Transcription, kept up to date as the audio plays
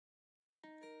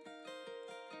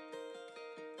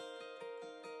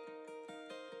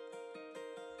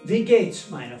Wie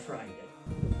geht's, meine Freunde?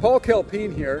 Paul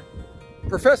Koelpin here,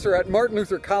 professor at Martin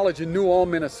Luther College in New Ulm,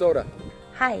 Minnesota.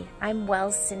 Hi, I'm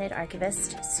WELS Synod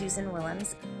archivist Susan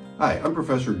Willems. Hi, I'm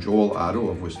Professor Joel Otto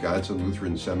of Wisconsin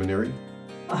Lutheran Seminary.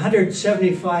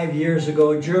 175 years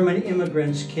ago, German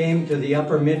immigrants came to the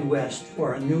upper Midwest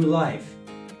for a new life.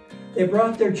 They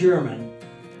brought their German,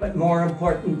 but more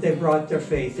important, they brought their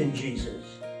faith in Jesus.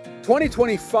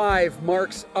 2025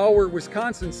 marks our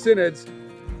Wisconsin Synod's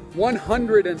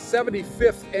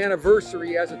 175th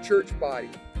anniversary as a church body.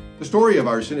 The story of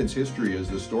our Synod's history is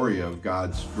the story of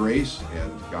God's grace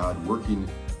and God working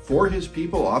for His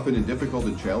people, often in difficult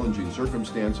and challenging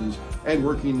circumstances, and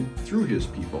working through His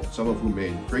people, some of whom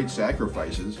made great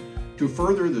sacrifices to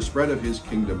further the spread of His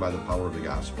kingdom by the power of the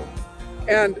gospel.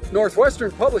 And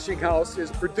Northwestern Publishing House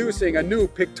is producing a new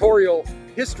pictorial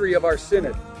history of our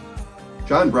Synod.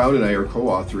 John Braun and I are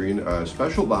co-authoring a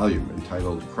special volume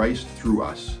entitled Christ Through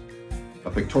Us, a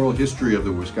pictorial history of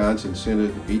the Wisconsin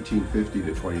Synod 1850 to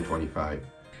 2025.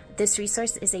 This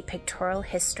resource is a pictorial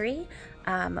history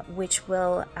which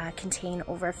will contain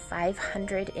over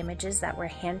 500 images that were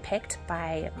handpicked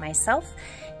by myself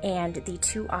and the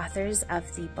two authors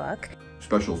of the book.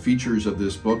 Special features of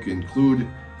this book include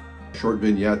short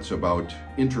vignettes about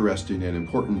interesting and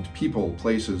important people,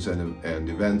 places, and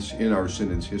events in our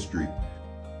Synod's history.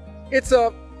 It's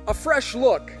a fresh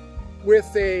look with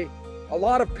a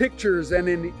lot of pictures and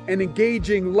an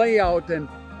engaging layout and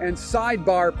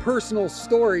sidebar personal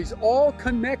stories, all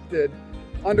connected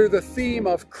under the theme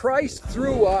of Christ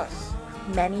through us.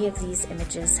 Many of these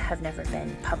images have never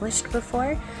been published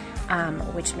before,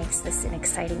 which makes this an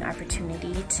exciting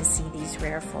opportunity to see these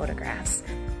rare photographs.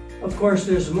 Of course,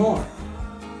 there's more.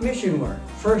 Mission work,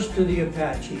 first to the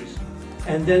Apaches,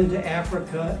 and then to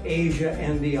Africa, Asia,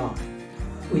 and beyond.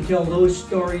 We tell those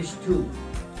stories too,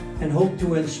 and hope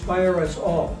to inspire us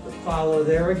all to follow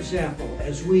their example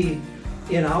as we,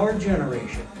 in our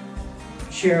generation,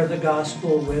 share the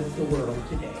gospel with the world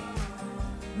today.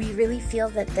 We really feel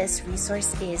that this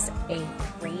resource is a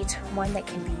great one that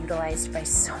can be utilized by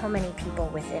so many people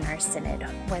within our Synod,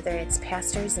 whether it's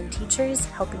pastors and teachers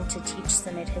helping to teach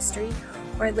Synod history,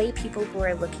 or lay people who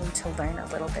are looking to learn a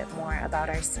little bit more about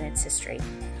our Synod's history.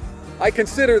 I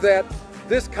consider that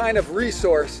this kind of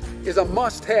resource is a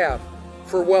must-have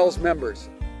for WELS members.